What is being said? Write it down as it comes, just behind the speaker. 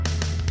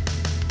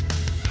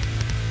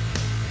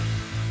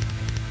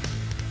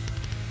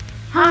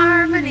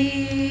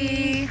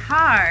Harmony.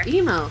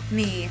 Emo.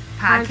 Me.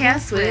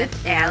 Podcast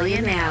with Allie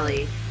and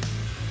Allie.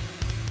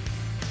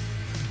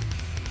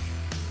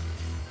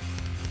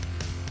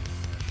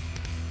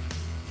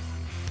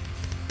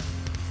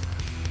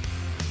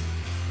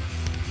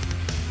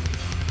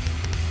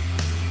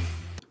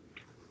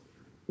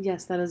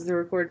 Yes, that is the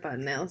record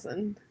button,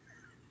 Allison.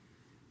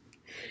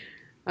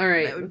 All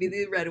right. That would be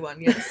the red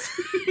one, yes.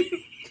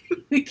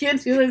 We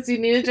can't do this. You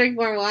need to drink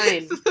more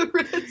wine. The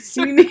red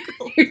circle. You need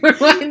to drink more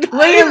wine. The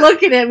way you're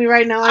looking at me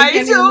right now, I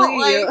can't even don't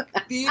look at you.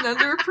 like being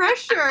under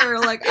pressure.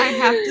 Like, I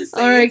have to say.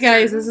 All right,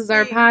 guys, this is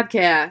our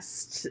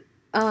podcast.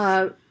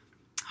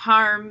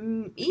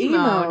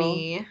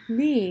 Harmony.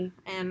 Me.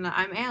 And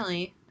I'm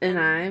Allie. And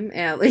I'm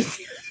Allie.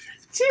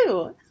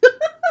 Too.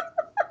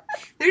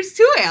 There's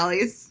two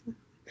Allies.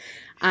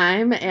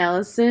 I'm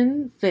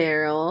Allison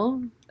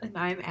Farrell. And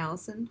I'm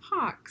Allison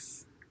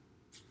Hawks.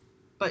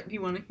 But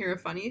you want to hear a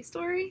funny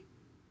story?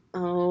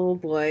 Oh,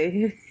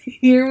 boy.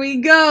 Here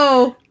we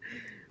go.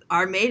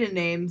 Our maiden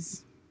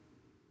names.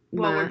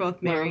 Well, we're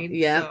both married.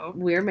 Yeah, so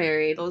we're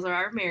married. those are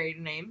our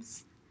married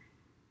names.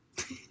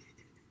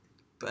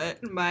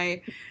 But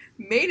my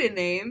maiden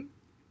name,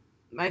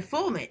 my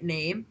full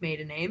maiden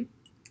name,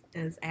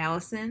 is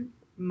Allison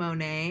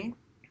Monet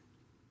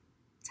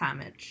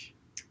Tomich.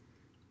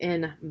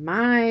 And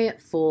my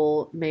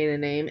full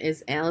maiden name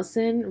is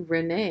Allison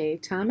Renee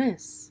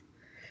Thomas.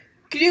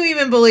 Can you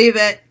even believe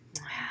it?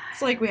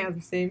 It's like we have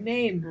the same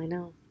name. I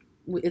know.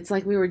 It's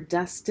like we were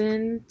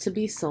destined to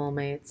be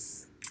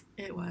soulmates.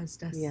 It was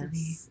destiny.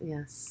 Yes,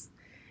 yes.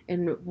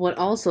 And what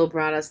also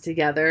brought us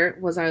together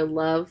was our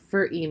love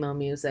for emo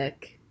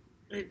music.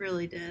 It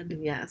really did.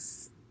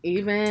 Yes.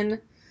 Even,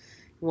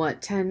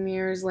 10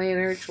 years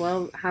later,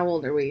 12, how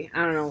old are we?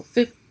 I don't know,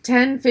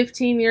 10,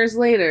 15 years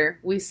later,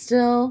 we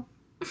still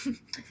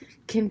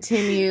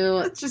continue.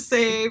 Let's just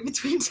say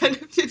between 10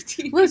 and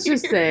 15 Let's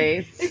years. just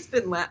say. It's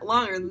been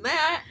longer than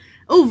that.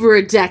 Over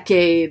a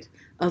decade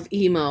of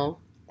emo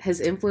has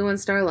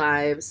influenced our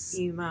lives.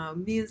 Emo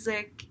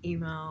music,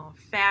 emo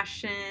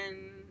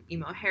fashion,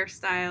 emo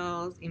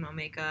hairstyles, emo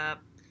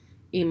makeup.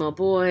 Emo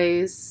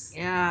boys.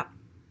 Yeah.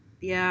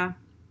 Yeah.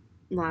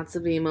 Lots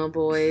of emo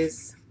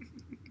boys.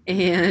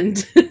 And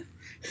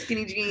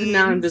Skinny jeans.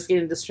 now I'm just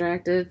getting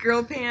distracted.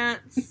 Girl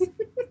pants.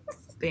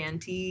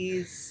 Band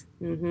tees.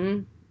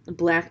 Mm-hmm.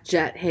 Black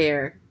jet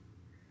hair.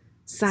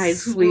 Side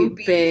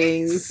sweep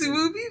bangs.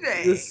 Swoopy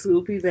bangs. The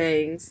swoopy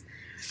bangs.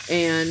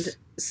 And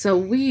so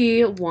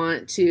we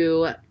want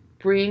to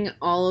bring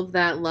all of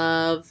that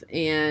love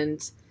and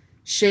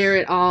share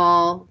it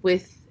all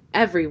with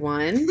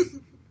everyone.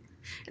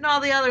 And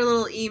all the other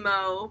little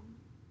emo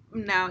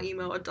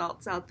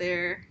adults out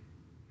there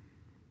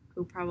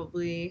who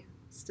probably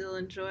still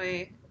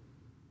enjoy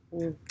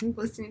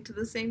listening to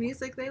the same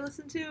music they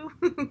listened to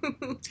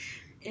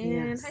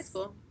in high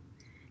school.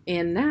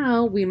 And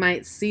now we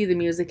might see the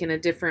music in a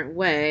different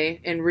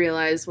way and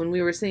realize when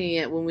we were singing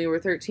it when we were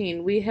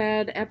 13, we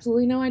had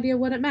absolutely no idea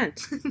what it meant.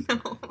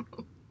 No.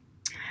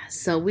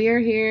 So we are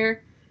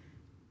here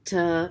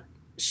to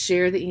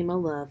share the emo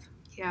love.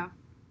 Yeah.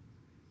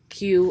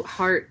 Cue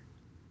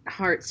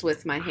hearts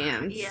with my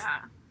hands.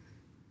 Yeah.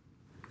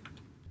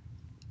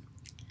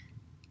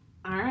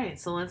 All right,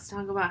 so let's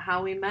talk about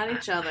how we met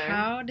each other.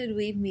 How did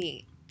we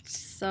meet?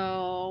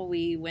 So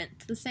we went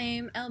to the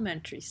same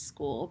elementary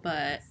school,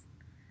 but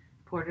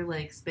Porter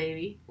Lakes,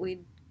 baby. we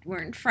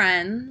weren't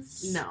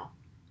friends. No.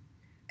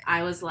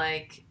 I was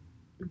like,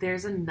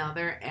 there's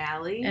another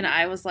Allie. And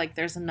I was like,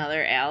 there's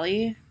another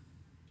Allie.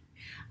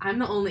 I'm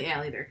the only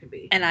Allie there could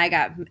be. And I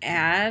got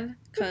mad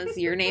because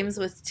your name's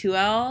with 2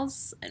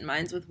 L's and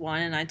mine's with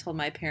 1, and I told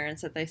my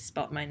parents that they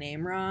spelt my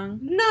name wrong.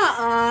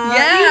 Nuh-uh.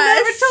 Yes. You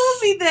never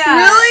told me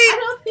that. Really? I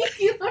don't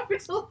think you ever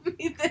told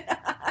me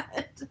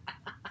that.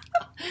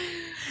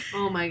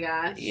 Oh my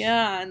gosh.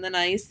 Yeah, and then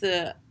I used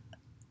to...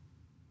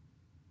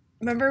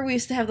 Remember we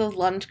used to have those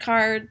lunch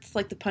cards,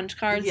 like the punch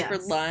cards for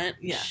lunch?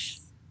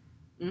 Yes.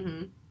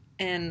 Mm-hmm.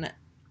 And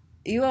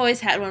you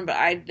always had one, but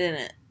I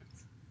didn't.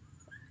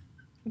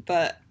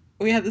 But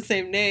we had the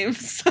same name,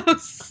 so.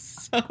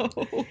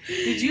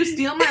 Did you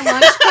steal my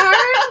lunch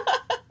card?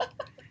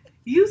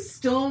 You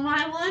stole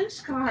my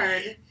lunch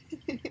card.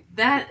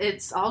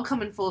 It's all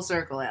coming full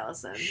circle,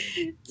 Allison.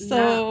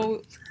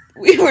 So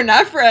we were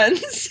not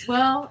friends.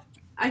 Well,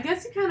 I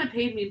guess you kind of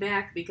paid me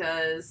back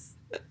because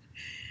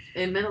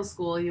in middle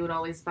school you would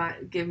always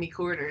give me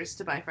quarters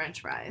to buy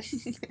French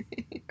fries.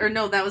 Or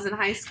no, that was in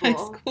high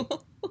school.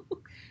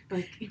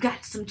 Like, you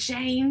got some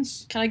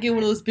change? Can I get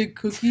one of those big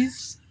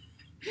cookies?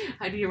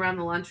 I'd be around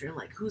the lunchroom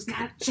like, who's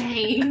got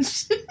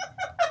change?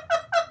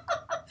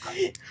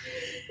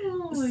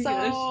 Oh my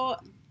gosh.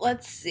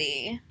 Let's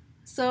see.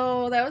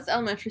 So that was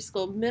elementary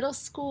school. Middle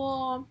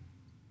school,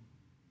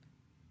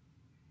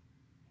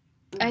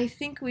 I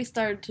think we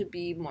started to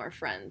be more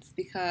friends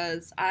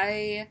because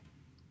my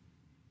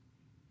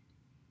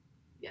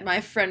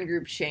friend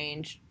group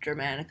changed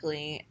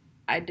dramatically.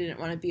 I didn't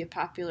want to be a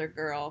popular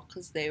girl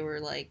because they were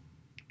like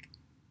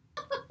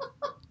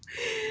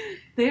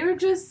They were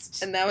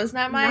just And that was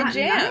not my not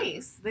jam.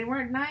 nice. They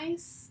weren't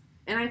nice.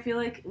 And I feel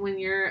like when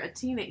you're a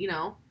teenage,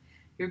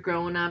 you're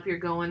growing up, you're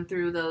going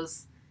through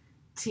those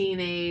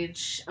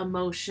teenage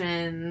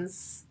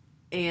emotions,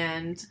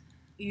 and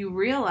you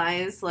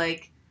realize,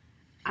 like,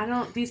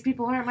 these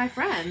people aren't my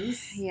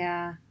friends.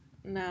 Yeah.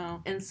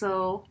 No. And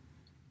so,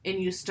 and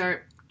you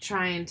start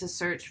trying to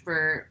search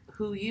for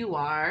who you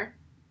are,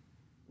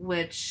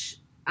 which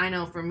I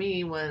know for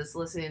me was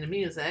listening to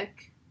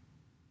music.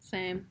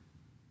 Same.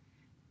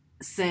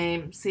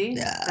 See?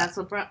 Yeah. That's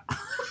what brought...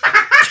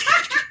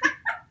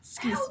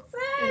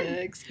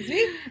 Excuse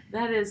me?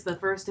 That is the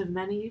first of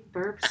many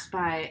burps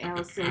by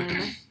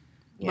Allison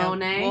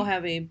Monet. We'll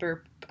have a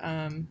burp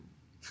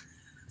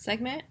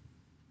segment.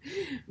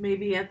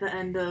 Maybe at the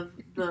end of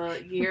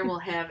the year we'll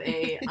have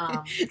a Maybe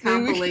we can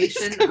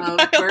compilation just of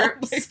compile all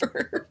my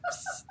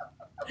burps.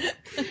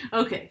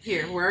 Okay,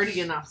 here, we're already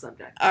getting off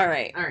subject. All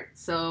right. All right,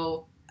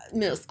 so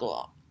Middle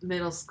school.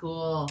 middle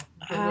school,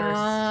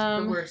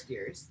 the worst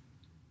years.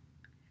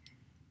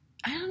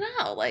 I don't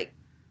know. Like,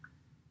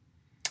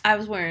 I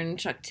was wearing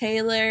Chuck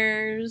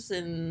Taylors,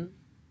 and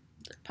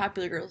the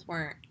popular girls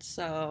weren't.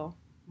 So,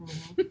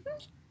 Mhm.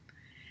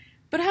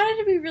 but how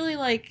did we really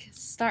like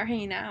start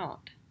hanging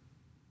out?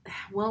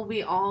 Well,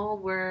 we all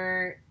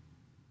were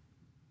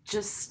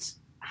just.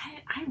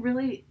 I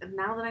really,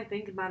 now that I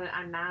think about it,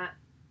 I'm not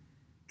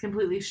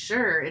completely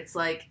sure. It's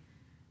like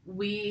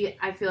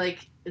I feel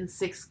like in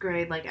 6th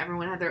grade, like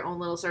everyone had their own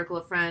little circle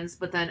of friends,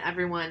 but then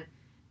everyone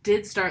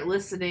did start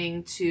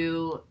listening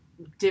to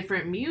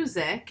different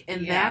music,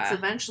 and that's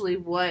eventually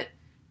what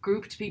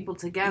grouped people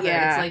together.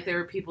 Yeah. It's like there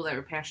were people that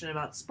were passionate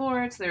about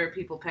sports, there were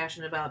people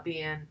passionate about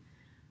being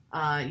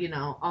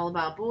all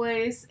about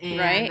boys,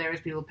 and there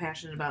was people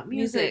passionate about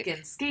music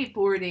and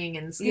skateboarding,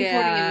 and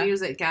and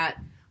music got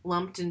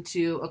lumped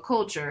into a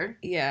culture.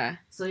 Yeah.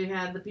 So you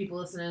had the people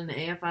listening to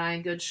AFI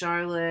and Good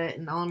Charlotte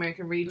and All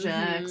American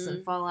Rejects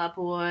and Fall Out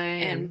Boy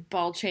and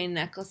ball chain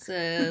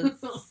necklaces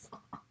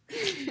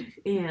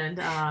and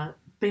Bam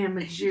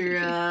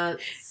Margera,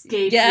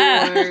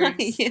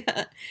 skateboards.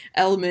 Yeah.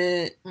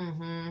 Element.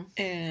 Mm-hmm.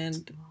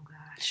 And Oh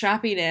gosh.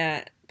 shopping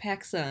at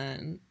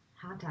PacSun.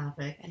 Hot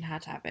Topic. And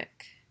Hot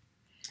Topic.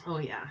 Oh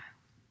yeah.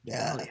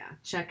 Yeah. Oh yeah.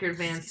 Checkered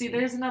Vans. See,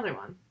 there's another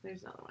one.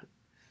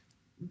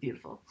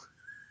 Beautiful.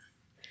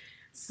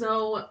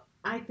 So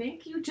I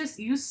think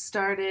you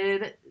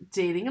started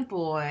dating a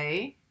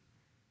boy,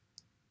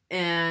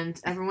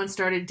 and everyone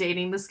started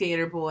dating the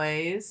skater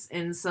boys,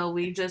 and so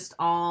we just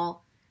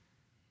all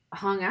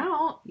hung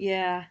out.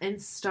 Yeah.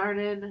 And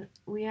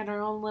we had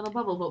our own little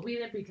bubble, but we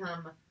didn't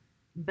become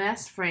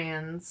best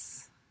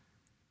friends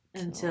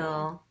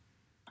until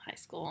high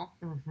school.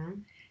 Mm-hmm.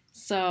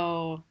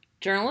 So,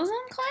 journalism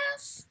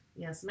class?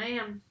 Yes,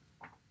 ma'am.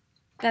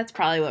 That's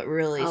probably what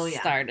really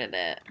started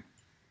it.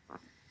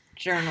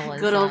 Journalism.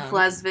 Good old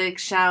Flesvig,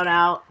 shout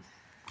out.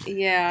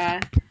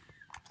 Yeah.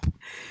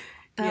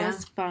 That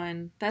was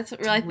fun. That's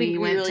what I think we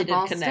really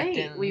did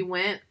connect. We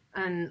went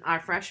in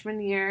our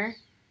freshman year.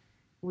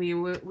 We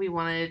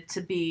wanted to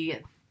be.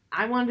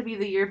 I wanted to be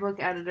the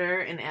yearbook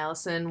editor, and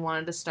Allison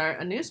wanted to start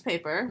a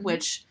newspaper,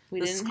 which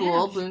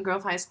Boone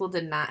Grove High School,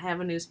 did not have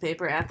a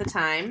newspaper at the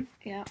time.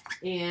 Yeah.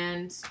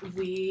 And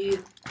we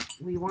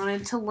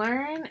wanted to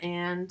learn,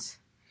 and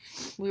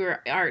we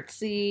were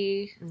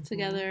artsy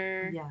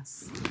together.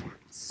 Yes.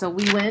 So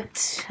we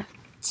went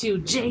to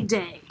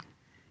J-Day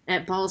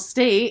at Ball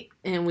State,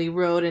 and we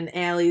rode in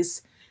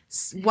Allie's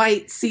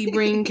white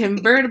Sebring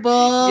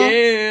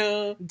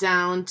convertible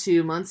down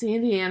to Muncie,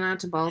 Indiana,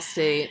 to Ball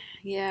State.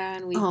 Yeah,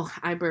 and we... Oh,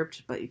 I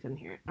burped, but you couldn't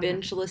hear it.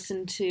 Binge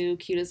listened to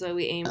Cute As What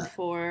We Aimed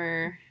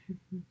For.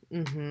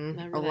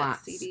 Mm-hmm. A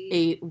lot. CD?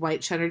 8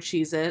 white cheddar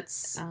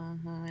Cheez-Its.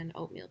 And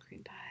oatmeal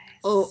cream pies.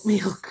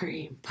 Oatmeal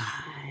cream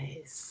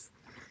pies.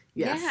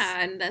 Yes.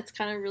 Yeah, and that's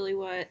kind of really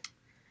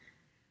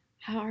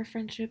how our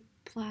friendship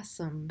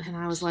blossomed. And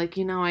I was like,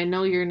 I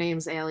know your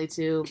name's Allie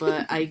too,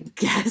 but I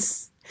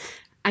guess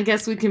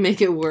we can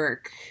make it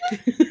work.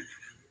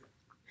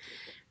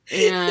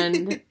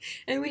 And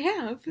we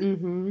have.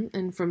 Mm-hmm.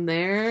 And from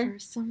there, for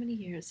so many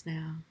years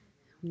now,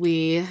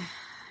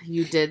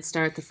 you did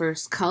start the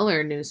first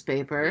color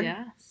newspaper.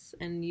 Yes,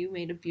 and you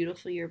made a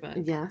beautiful yearbook.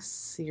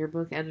 Yes,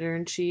 yearbook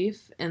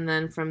editor-in-chief. And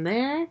then from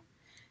there,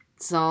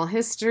 it's all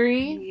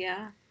history.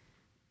 Yeah.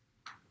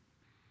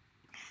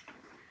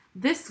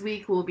 This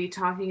week we'll be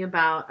talking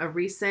about a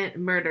recent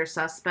murder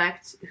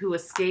suspect who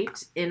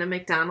escaped in a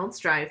McDonald's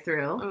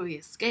drive-thru. Oh, he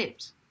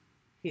escaped.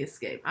 He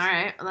escaped. All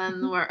right,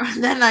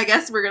 then I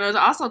guess we're going to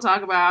also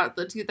talk about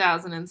the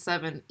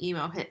 2007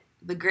 emo hit,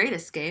 The Great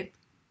Escape,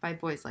 by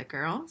Boys Like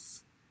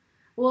Girls.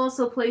 We'll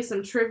also play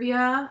some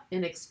trivia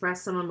and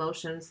express some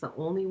emotions the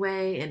only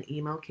way an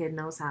emo kid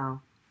knows how.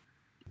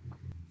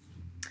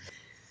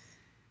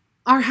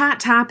 Our hot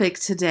topic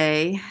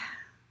today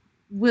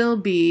will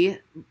be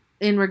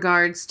in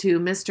regards to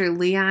Mr.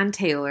 Leon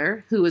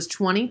Taylor, who is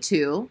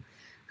 22,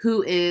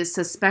 who is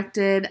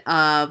suspected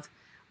of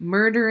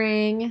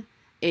murdering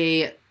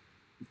a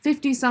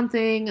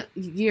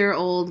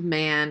 50-something-year-old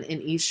man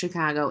in East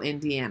Chicago,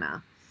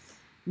 Indiana.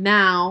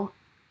 Now,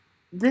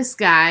 this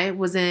guy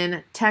was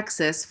in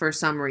Texas for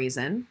some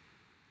reason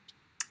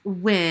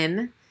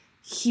when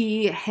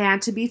he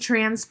had to be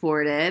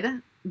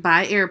transported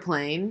by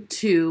airplane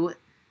to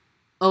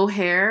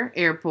O'Hare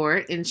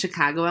Airport in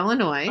Chicago,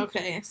 Illinois.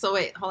 Okay, so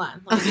wait, hold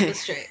on. Let me get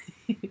this straight.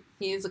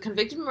 He's a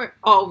convicted,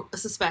 a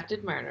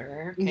suspected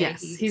murderer. Okay,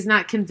 Yes, he's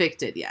not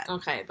convicted yet.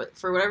 Okay, but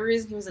for whatever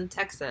reason, he was in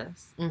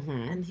Texas,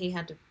 and he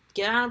had to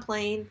get on a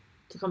plane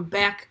to come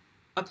back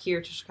up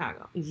here to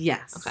Chicago.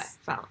 Yes. Okay,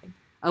 following.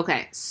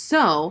 Okay,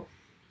 so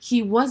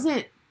he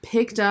wasn't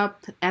picked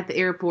up at the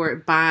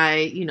airport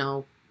by,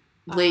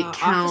 Lake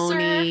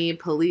County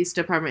Police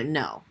Department.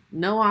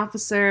 No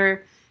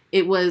officer.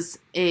 It was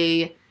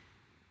a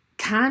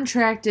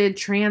contracted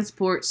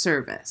transport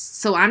service.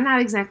 So I'm not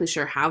exactly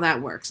sure how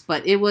that works,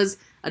 but it was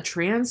a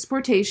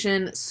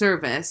transportation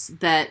service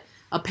that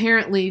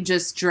apparently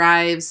just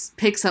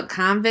picks up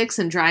convicts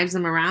and drives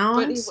them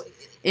around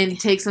and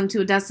takes them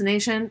to a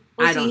destination.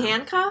 Was he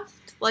handcuffed?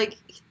 Like,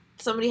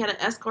 somebody had to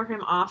escort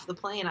him off the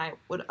plane, I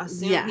would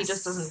assume. Yes. He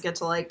just doesn't get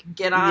to,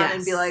 get on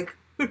and be like,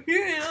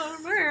 yeah,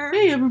 I'm here.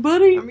 Hey,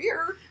 everybody. I'm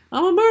here.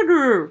 I'm a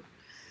murderer.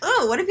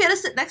 Oh, what if you had to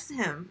sit next to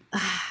him?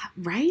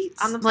 Right?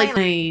 On the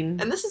plane.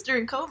 And this is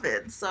during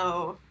COVID,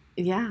 so...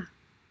 Yeah.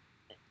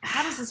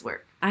 How does this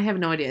work? I have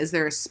no idea. Is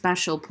there a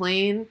special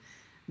plane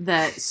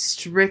that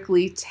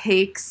strictly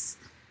takes...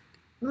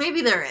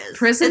 Maybe there is.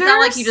 Prisoners? It's not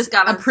like you just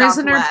got on a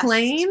prisoner Southwest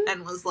plane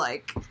and was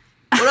like,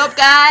 what up,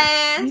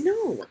 guys? I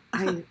know.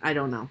 I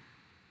don't know.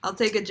 I'll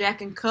take a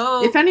Jack and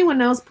Coke. If anyone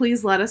knows,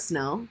 please let us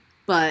know.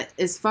 But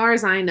as far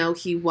as I know,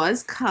 he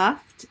was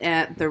cuffed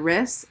at the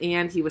wrists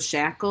and he was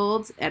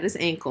shackled at his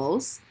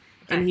ankles.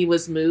 Okay. And he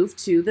was moved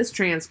to this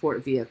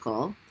transport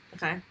vehicle.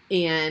 Okay.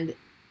 And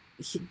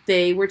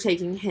they were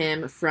taking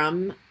him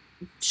from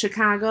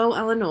Chicago,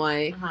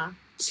 Illinois,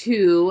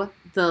 to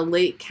the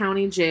Lake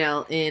County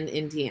Jail in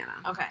Indiana.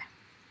 Okay.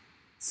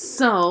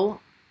 So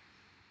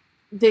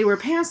they were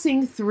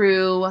passing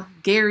through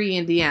Gary,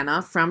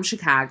 Indiana from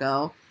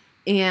Chicago.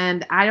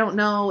 And I don't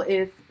know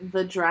if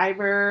the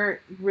driver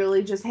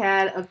really just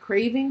had a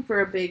craving for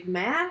a Big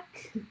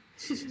Mac.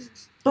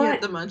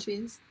 But the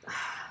munchies?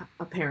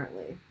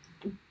 Apparently.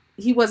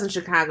 He was in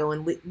Chicago,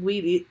 and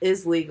weed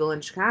is legal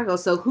in Chicago,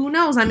 so who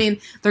knows? I mean,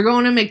 they're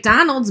going to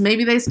McDonald's.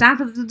 Maybe they stopped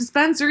at the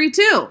dispensary,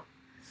 too.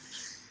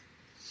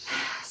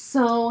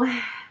 So,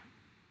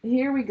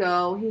 here we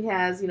go. He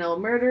has,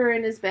 murder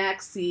in his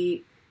back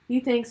seat. He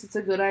thinks it's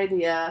a good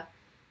idea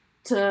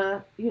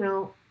to,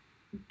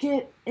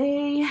 get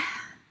a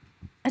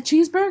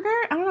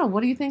cheeseburger? I don't know.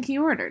 What do you think he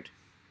ordered?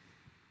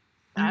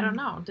 I don't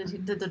know.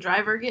 Did the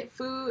driver get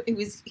food?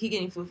 Was he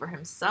getting food for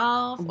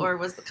himself? Or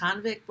was the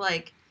convict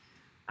like,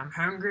 I'm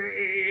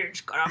hungry,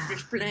 just got off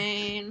this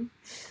plane?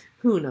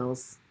 Who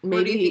knows? Maybe,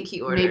 what do you think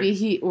he ordered? Maybe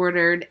he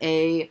ordered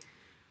a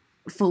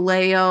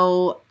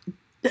Filet-O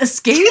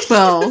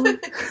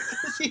Escapo.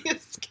 Because he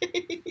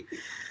escaped.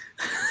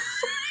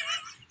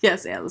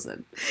 Yes,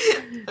 Allison.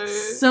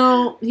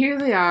 So here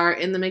they are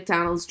in the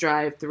McDonald's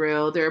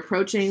drive-thru. They're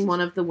approaching one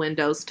of the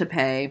windows to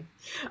pay.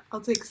 I'll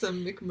take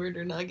some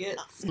McMurder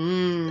nuggets. That's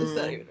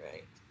not even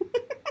right.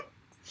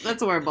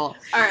 That's horrible.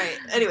 All right.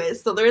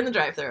 Anyways, so they're in the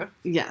drive-thru.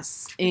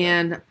 Yes,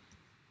 and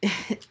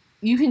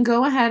you can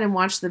go ahead and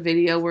watch the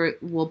video where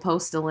we'll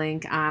post a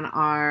link on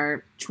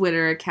our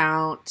Twitter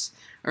account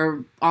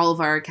or all of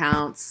our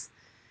accounts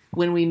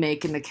when we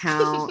make an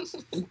account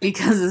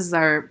because this is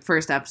our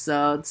first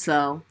episode.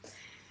 So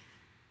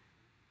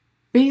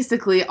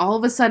basically, all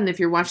of a sudden, if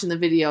you're watching the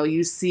video,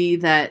 you see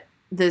that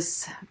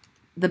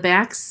the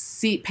back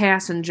seat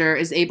passenger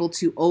is able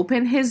to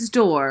open his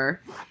door,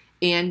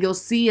 and you'll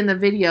see in the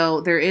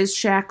video there is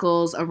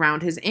shackles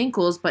around his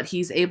ankles, but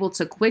he's able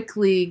to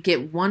quickly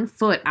get one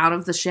foot out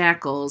of the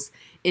shackles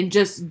and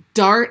just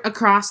dart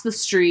across the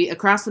street,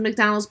 across the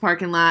McDonald's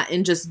parking lot,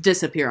 and just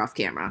disappear off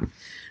camera.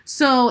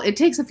 So it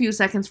takes a few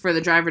seconds for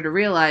the driver to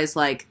realize,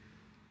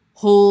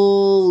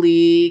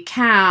 holy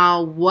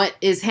cow, what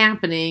is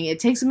happening? It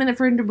takes a minute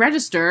for him to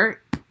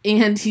register,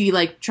 and he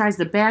tries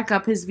to back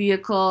up his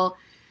vehicle.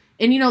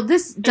 And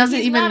this doesn't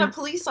he's even... not a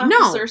police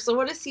officer, so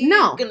what is he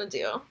gonna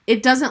do?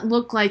 It doesn't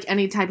look like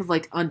any type of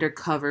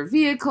undercover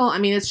vehicle. I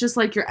mean, it's just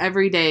your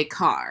everyday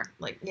car.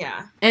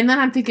 Yeah. And then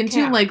I'm thinking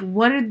too,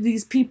 what did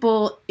these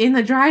people in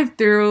the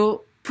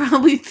drive-thru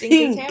probably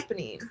think is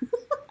happening?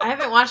 I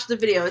haven't watched the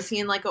video. Is he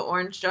in an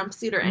orange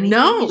jumpsuit or anything?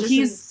 No,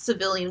 he's in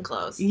civilian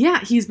clothes. Yeah,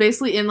 he's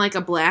basically in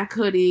a black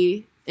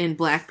hoodie and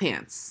black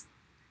pants.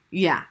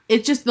 Yeah,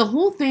 it just the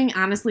whole thing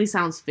honestly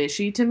sounds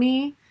fishy to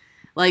me.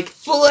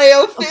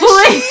 Filet-O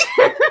fishy.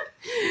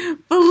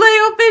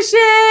 Filet-O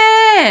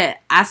fishy.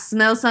 I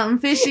smell something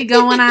fishy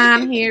going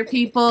on here,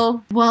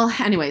 people. Well,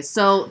 anyway,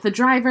 so the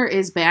driver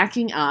is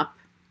backing up,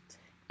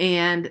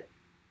 and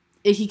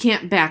he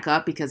can't back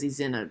up because he's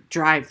in a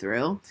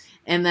drive-thru.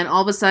 And then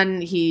all of a sudden,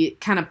 he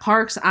kind of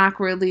parks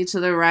awkwardly to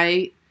the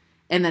right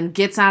and then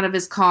gets out of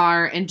his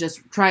car and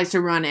just tries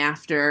to run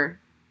after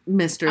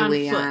Mr.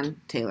 Leon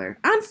Taylor.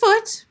 On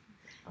foot.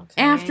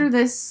 Okay. After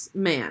this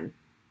man.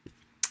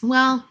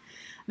 Well,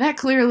 that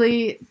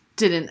clearly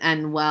didn't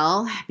end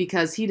well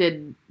because he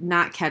did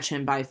not catch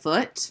him by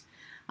foot.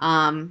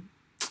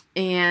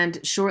 And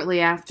shortly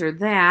after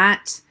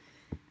that,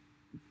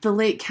 the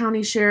Lake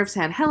County sheriffs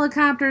had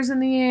helicopters in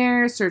the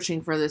air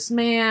searching for this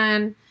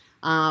man.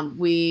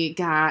 We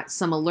got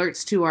some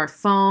alerts to our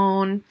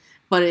phone,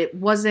 but it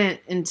wasn't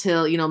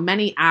until,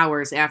 many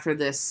hours after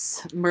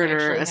this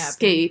murder Actually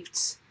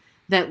escaped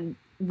that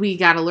we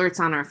got alerts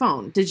on our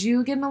phone. Did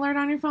you get an alert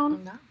on your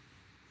phone? No.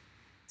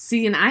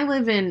 See, and I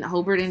live in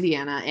Hobart,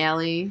 Indiana.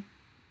 Allie.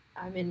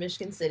 I'm in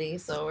Michigan City,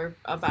 so we're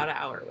about an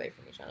hour away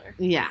from each other.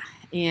 Yeah.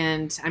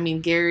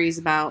 And, Gary's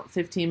about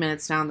 15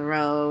 minutes down the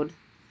road.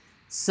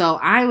 So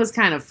I was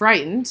kind of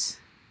frightened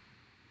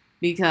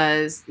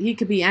because he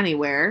could be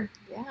anywhere.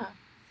 Yeah.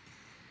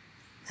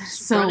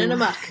 So, running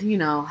amok.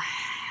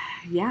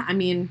 Yeah,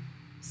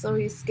 So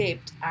he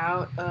escaped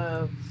out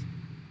of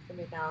the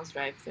McDonald's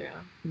drive-thru.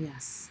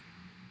 Yes.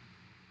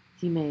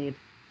 He made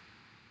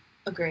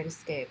A great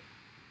escape.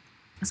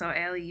 So,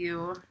 Allie,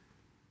 you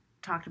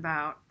talked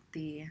about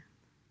the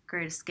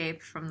Great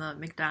Escape from the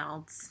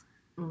McDonald's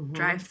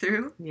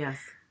drive-thru. Yes.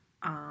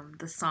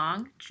 The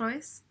song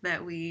choice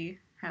that we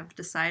have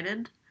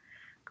decided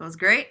goes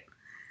great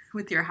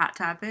with your hot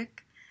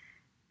topic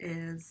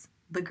is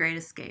The Great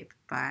Escape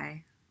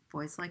by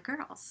Boys Like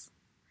Girls.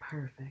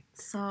 Perfect.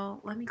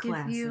 So let me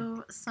Classic. give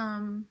you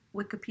some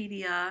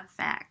Wikipedia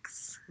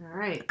facts All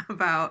right.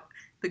 about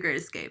The Great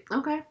Escape.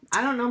 Okay.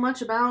 I don't know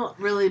much about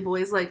really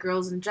Boys Like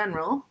Girls in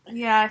general,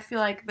 Yeah, I feel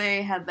like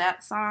they had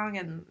that song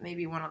and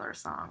maybe one other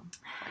song.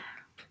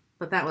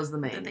 but that was the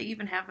main. Did they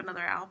even have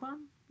another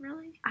album,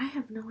 really? I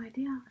have no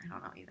idea. I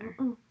don't know either.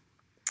 Mm-mm.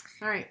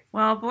 All right.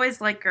 Well, Boys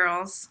Like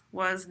Girls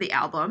was the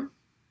album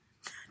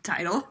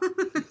title.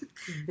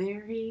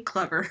 Very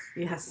Clever.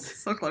 yes.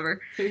 So clever.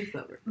 Very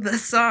clever. The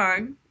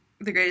song,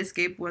 The Great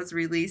Escape, was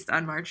released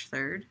on March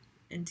 3rd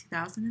in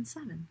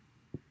 2007.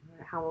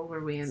 How old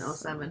were we in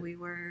 07? So we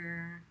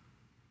were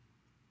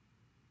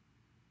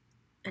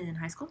in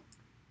high school.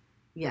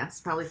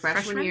 Yes, probably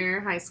freshman Freshman?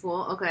 year, high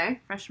school. Okay.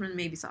 Freshman,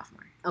 maybe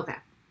sophomore. Okay.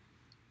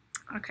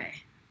 Okay.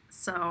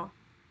 So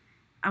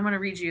I'm going to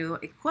read you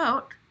a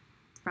quote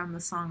from the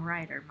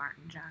songwriter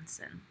Martin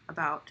Johnson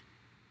about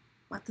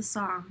what the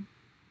song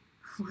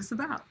was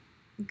about.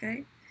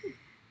 Okay?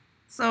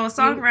 So a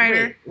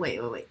songwriter...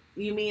 Wait.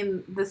 You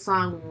mean the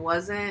song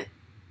wasn't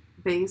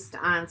based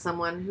on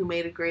someone who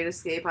made a great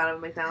escape out of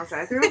a McDonald's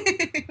drive-thru?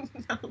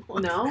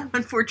 No?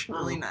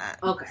 Unfortunately Oh. not.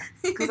 Okay.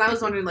 Because I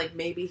was wondering,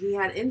 maybe he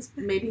had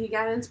maybe he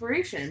got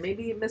inspiration.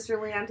 Maybe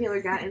Mr. Leon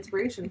Taylor got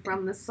inspiration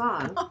from this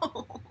song.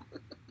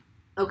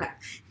 Okay.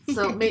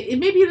 So maybe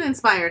it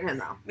inspired him,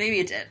 though. Maybe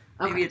it did.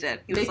 Maybe Okay. it did.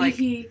 He was Maybe like,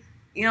 he...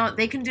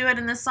 they can do it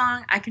in this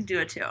song. I can do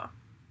it too.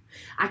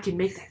 I can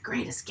make that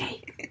great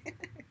escape.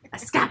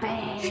 Escape!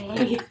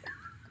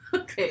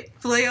 Okay.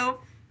 Fleo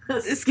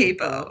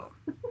Escapo.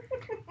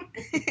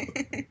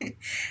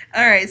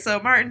 All right, so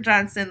Martin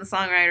Johnson, the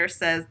songwriter,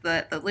 says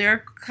that the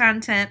lyrical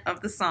content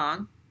of the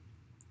song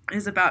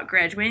is about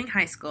graduating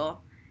high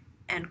school,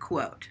 and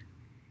quote,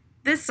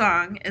 "This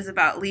song is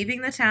about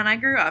leaving the town I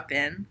grew up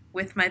in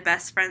with my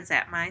best friends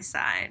at my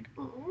side.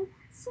 Oh,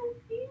 so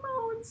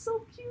emo and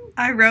so cute.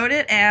 I wrote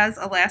it as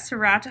a last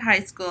hurrah to high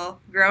school,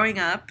 growing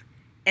up,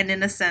 and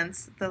in a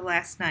sense, the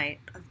last night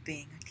of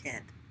being a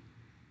kid."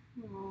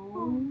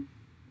 Oh.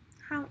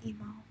 How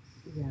emo.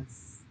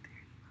 Yes.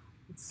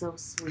 It's so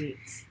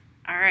sweet.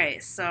 All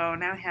right, so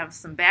now we have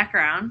some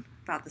background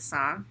about the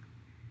song.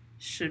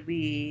 Should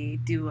we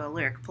do a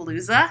lyric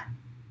palooza?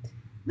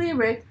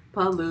 Lyric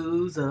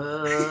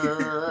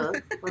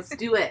Palooza. Let's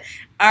do it.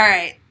 All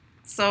right,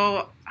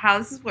 so how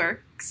this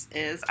works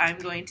is I'm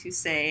going to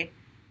say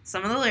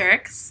some of the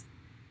lyrics,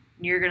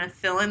 and you're going to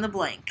fill in the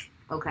blank.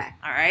 Okay.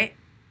 All right?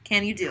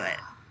 Can you do it?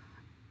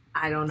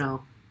 I don't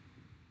know.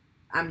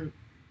 I'm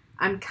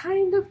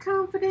kind of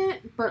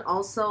confident, but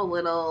also a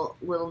little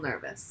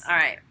nervous. All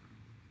right,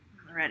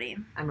 ready?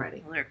 I'm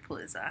ready. Lyric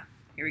palooza.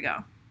 Here we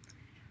go.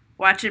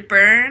 Watch it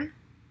burn,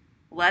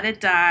 let it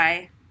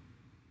die.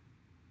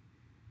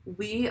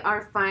 We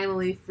are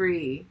finally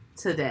free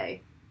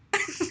today.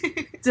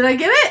 Did I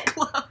get it?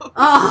 Close.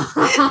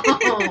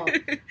 Oh.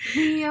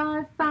 We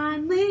are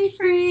finally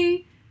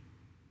free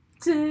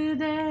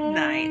today.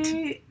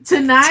 Tonight?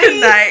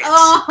 Tonight.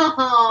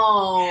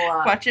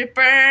 Oh. Watch it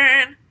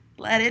burn,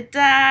 let it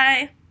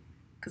die,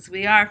 'cause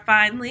we are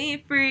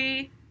finally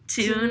free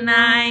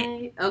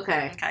tonight.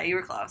 Okay. Okay, you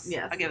were close.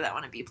 Yes. I'll give that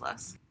one a B+.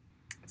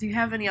 Do you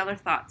have any other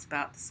thoughts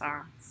about the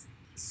songs?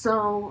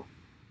 So,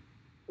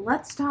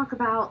 let's talk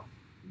about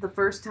the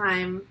first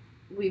time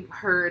we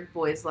heard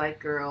Boys Like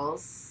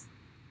Girls.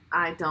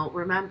 I don't I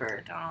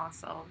remember. don't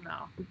also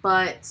know.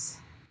 But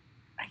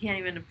I can't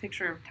even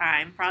picture of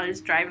time. Probably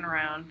just driving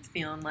around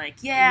feeling like,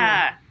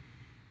 yeah,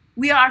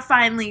 we are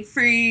finally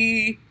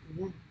free.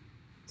 yeah,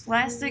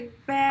 Plastic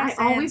I bags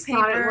always and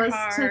thought paper it was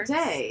hearts.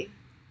 today.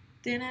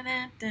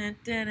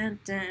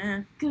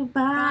 Dun-dun-dun-dun-dun-dun.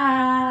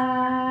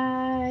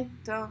 Goodbye.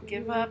 Don't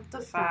give up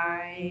the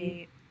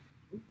fight.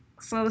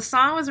 So the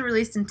song was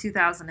released in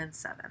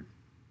 2007.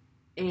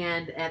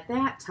 And at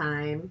that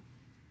time,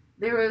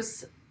 there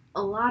was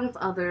a lot of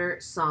other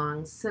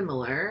songs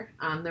similar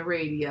on the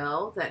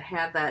radio that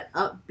had that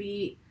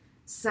upbeat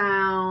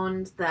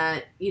sound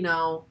that,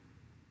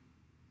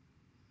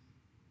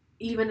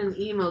 even an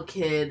emo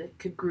kid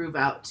could groove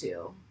out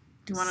to.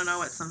 Do you want to know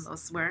what some of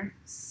those were?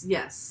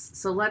 Yes.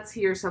 So let's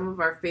hear some of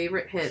our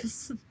favorite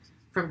hits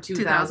from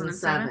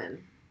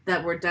 2007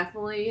 that were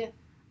definitely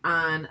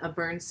on a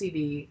burned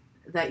CD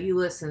that you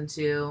listened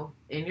to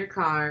in your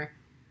car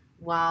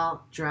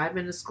while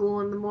driving to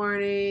school in the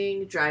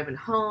morning, driving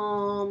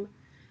home,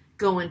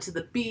 going to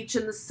the beach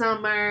in the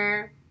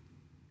summer,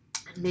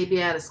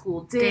 maybe at a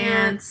school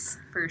dance.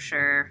 For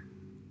sure.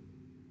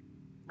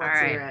 Let's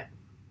All hear right. it.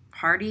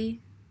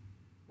 Party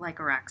Like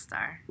a Rock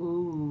Star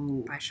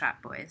Ooh. by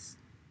Shop Boys.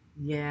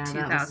 Yeah,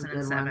 that was a good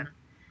 2007. one.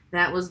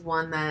 That was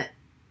one that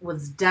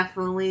was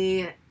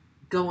definitely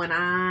going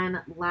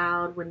on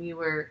loud when you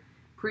were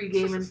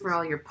pre-gaming for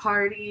all your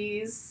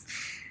parties.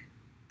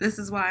 This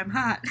Is Why I'm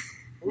Hot.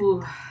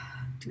 Ooh.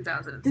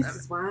 2007. This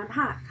is why I'm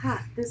hot,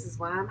 hot. This is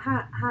why I'm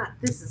hot, hot.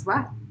 This is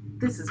why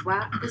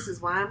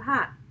I'm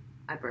hot.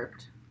 I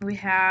burped. We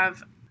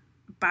have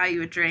Buy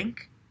You a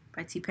Drink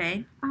by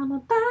T-Pain. I'ma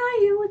buy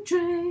you a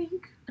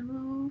drink.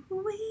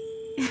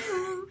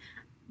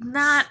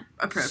 Not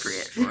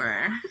appropriate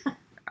for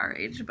our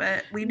age,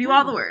 but we knew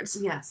all the words.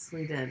 Yes,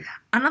 we did.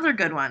 Another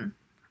good one,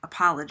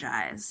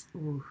 Apologize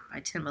Ooh. by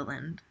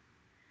Timbaland.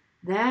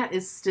 That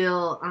is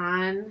still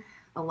on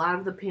a lot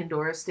of the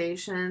Pandora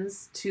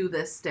stations to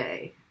this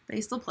day.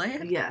 They still play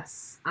it?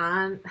 Yes.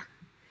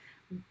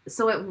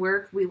 So at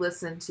work, we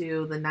listen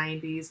to the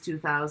 90s,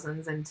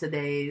 2000s, and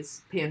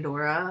today's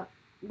Pandora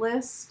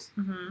list,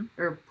 Mm-hmm.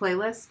 or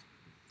playlist.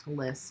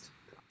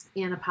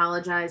 And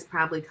Apologize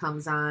probably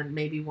comes on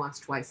maybe once,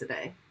 twice a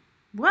day.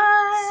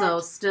 What? So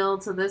still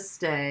to this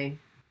day,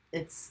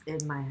 it's in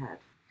my head.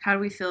 How do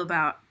we feel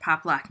about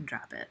Pop, Lock, and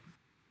Drop It?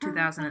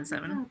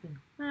 2007.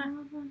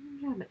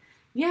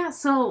 Yeah,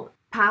 so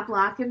Pop,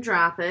 Lock, and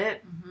Drop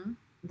It. Mm-hmm.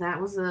 That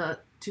was a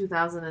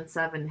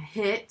 2007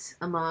 hit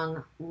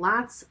among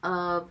lots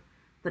of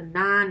the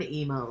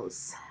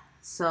non-emos.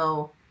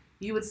 So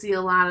you would see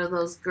a lot of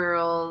those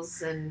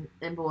girls and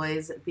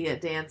boys be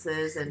at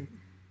dances, and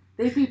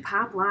they'd be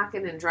pop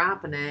locking and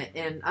dropping it,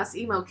 and us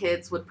emo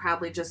kids would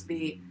probably just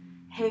be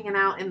hanging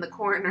out in the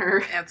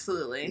corner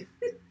Absolutely.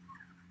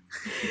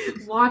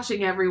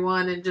 watching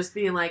everyone and just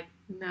being like,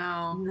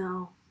 No,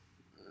 no.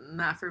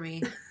 not for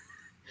me.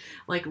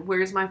 Like,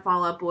 where's my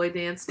Fall Out Boy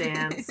Dance?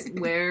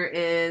 Where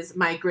is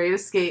my Great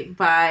Escape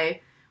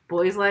by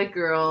Boys Like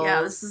Girls?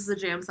 Yeah, this is the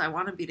jams I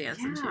want to be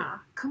dancing Yeah,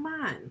 come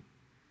on.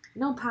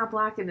 No pop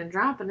locking and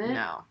dropping to. it.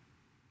 No.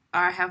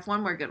 I have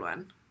one more good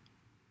one.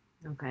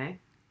 Okay.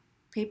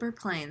 Paper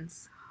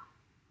Planes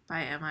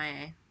by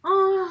MIA.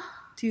 Oh.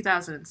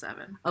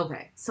 2007.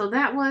 Okay, so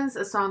that was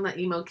a song that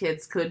emo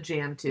kids could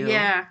jam to.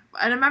 Yeah.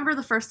 I remember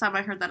the first time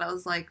I heard that, I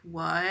was like,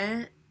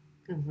 what?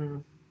 Mm-hmm.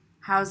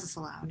 How is this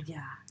allowed?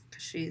 Yeah.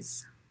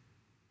 Because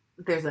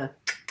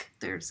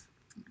There's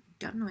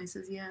gun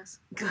noises, yes.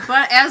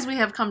 But as we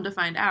have come to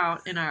find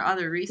out in our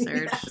other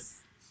research,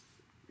 Yes.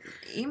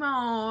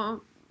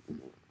 emo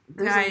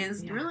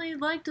guys really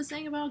like to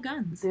sing about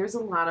guns. There's a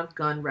lot of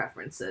gun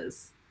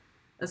references,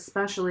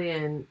 especially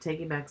in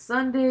Taking Back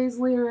Sunday's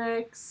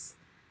lyrics.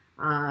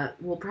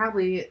 We'll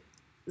probably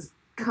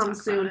come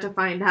soon to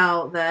find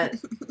out that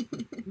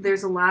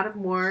there's a lot of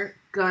more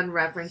gun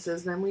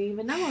references than we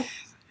even know of.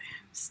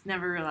 Just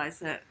never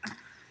realized it.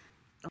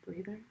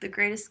 Breather. The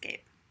Great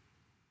Escape.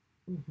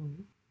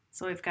 Mm-hmm.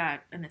 So we've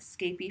got an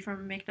escapee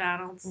from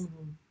McDonald's.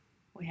 Mm-hmm.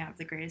 We have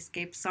the Great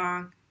Escape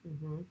song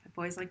Mm-hmm. by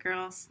Boys Like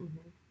Girls.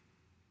 Mm-hmm.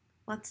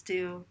 Let's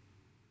do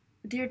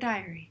Dear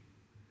Diary.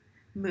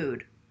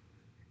 Mood.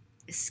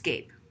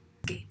 Escape.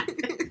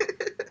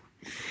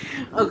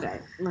 Okay,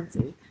 let's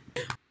see.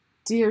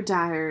 Dear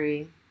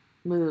Diary,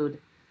 mood.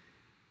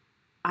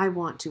 I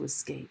want to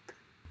escape.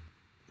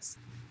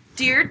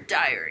 Dear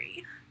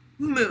Diary.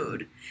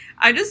 Mood.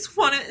 I just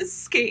want to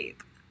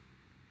escape.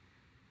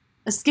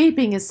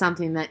 Escaping is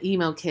something that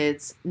emo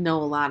kids know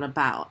a lot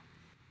about.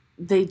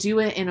 They do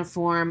it in a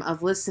form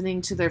of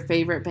listening to their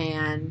favorite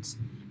band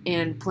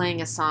and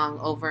playing a song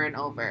over and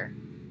over.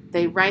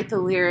 They write the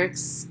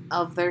lyrics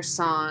of their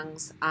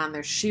songs on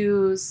their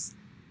shoes,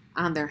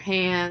 on their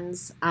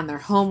hands, on their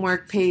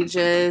homework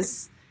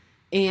pages,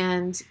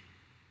 and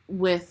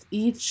with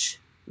each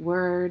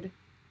word,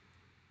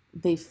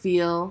 they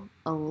feel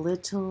a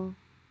little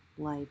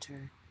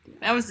lighter.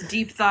 That was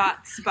Deep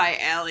Thoughts by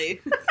Allie.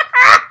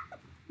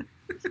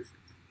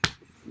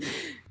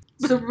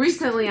 So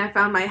recently I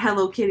found my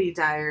Hello Kitty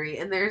diary,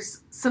 and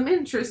there's some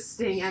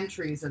interesting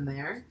entries in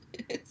there.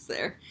 It's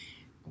there.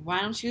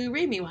 Why don't you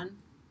read me one?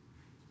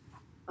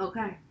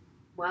 Okay.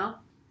 Well,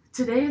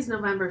 today is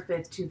November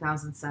 5th,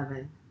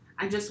 2007.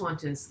 I just want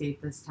to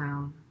escape this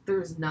town.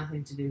 There is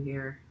nothing to do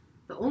here.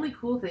 The only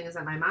cool thing is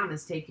that my mom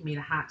is taking me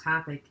to Hot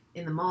Topic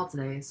in the mall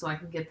today so I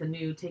can get the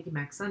new Taking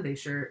Back Sunday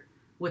shirt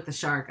with the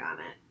shark on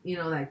it. You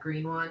know, that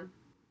green one?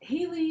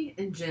 Haley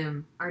and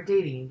Jim are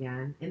dating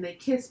again, and they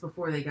kissed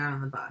before they got on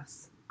the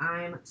bus.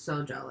 I'm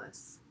so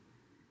jealous.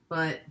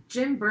 But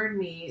Jim burned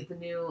me the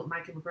new My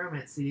Chemical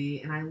Romance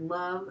CD, and I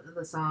love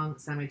the song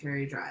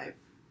Cemetery Drive.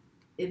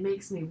 It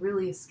makes me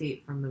really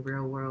escape from the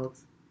real world.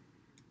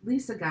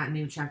 Lisa got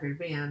new checkered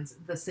Vans,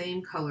 the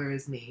same color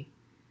as me.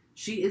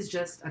 She is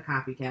just a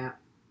copycat.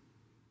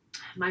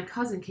 My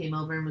cousin came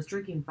over and was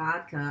drinking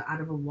vodka out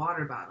of a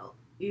water bottle.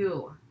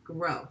 Ew,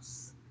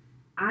 gross.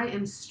 I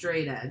am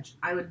straight edge.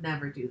 I would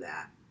never do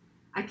that.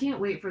 I can't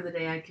wait for the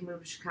day I can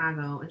move to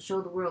Chicago and show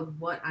the world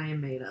what I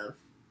am made of.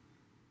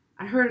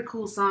 I heard a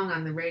cool song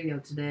on the radio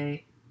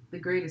today, The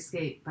Great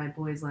Escape by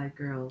Boys Like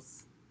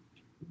Girls.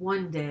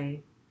 One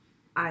day,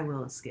 I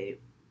will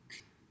escape.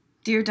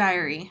 Dear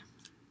Diary,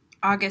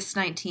 August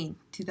 19th,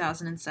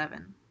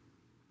 2007.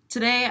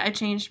 Today, I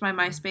changed my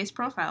MySpace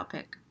profile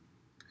pic.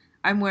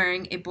 I'm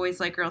wearing a Boys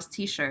Like Girls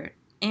t-shirt,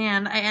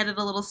 and I added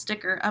a little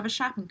sticker of a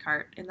shopping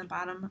cart in the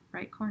bottom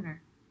right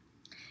corner.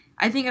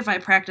 I think if I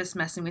practice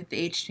messing with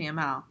the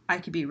HTML, I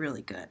could be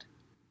really good.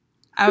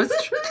 I was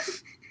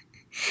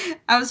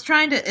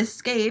trying to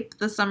escape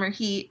the summer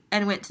heat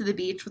and went to the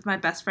beach with my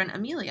best friend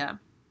Amelia.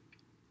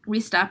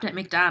 We stopped at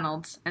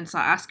McDonald's and saw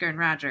Oscar and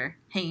Roger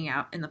hanging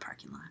out in the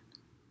parking lot.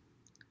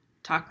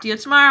 Talk to you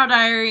tomorrow,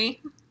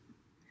 diary.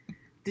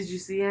 Did you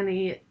see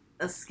any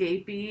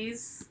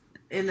escapees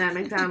in that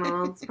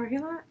McDonald's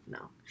parking lot?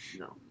 No.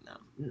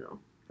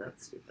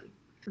 That's stupid.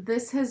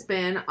 This has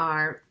been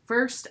our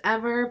first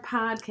ever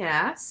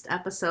podcast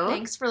episode.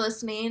 Thanks for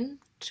listening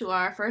to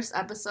our first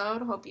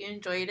episode. Hope you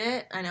enjoyed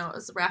it. I know it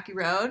was a rocky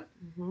road,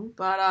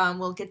 but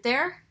we'll get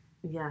there.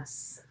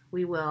 Yes,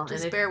 we will.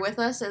 Just bear with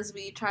us as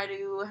we try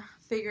to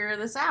figure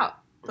this out.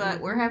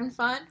 But we're having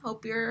fun.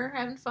 Hope you're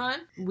having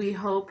fun. We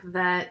hope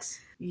that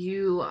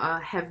you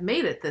have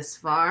made it this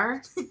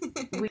far.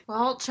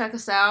 Well, check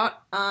us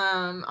out.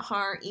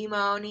 Our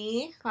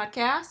Emo-Ni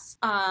podcast.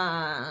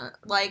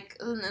 Like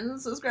and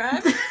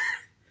subscribe.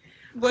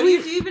 What do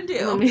you even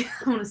do? I'm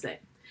going to say.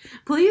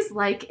 Please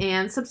like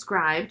and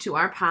subscribe to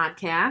our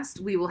podcast.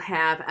 We will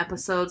have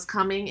episodes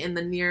coming in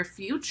the near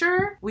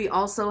future. We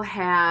also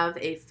have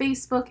a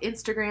Facebook,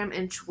 Instagram,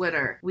 and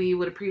Twitter. We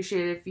would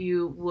appreciate it if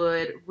you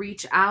would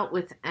reach out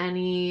with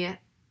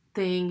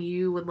anything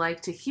you would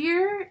like to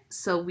hear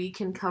so we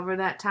can cover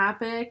that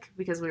topic,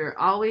 because we are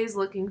always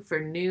looking for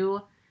new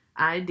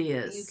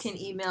ideas. You can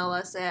email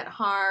us at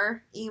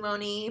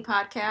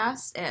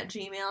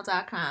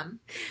haremonipodcast@gmail.com.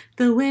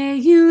 The way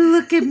you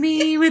look at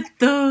me with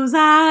those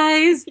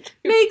eyes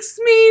makes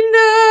me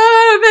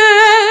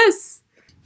nervous.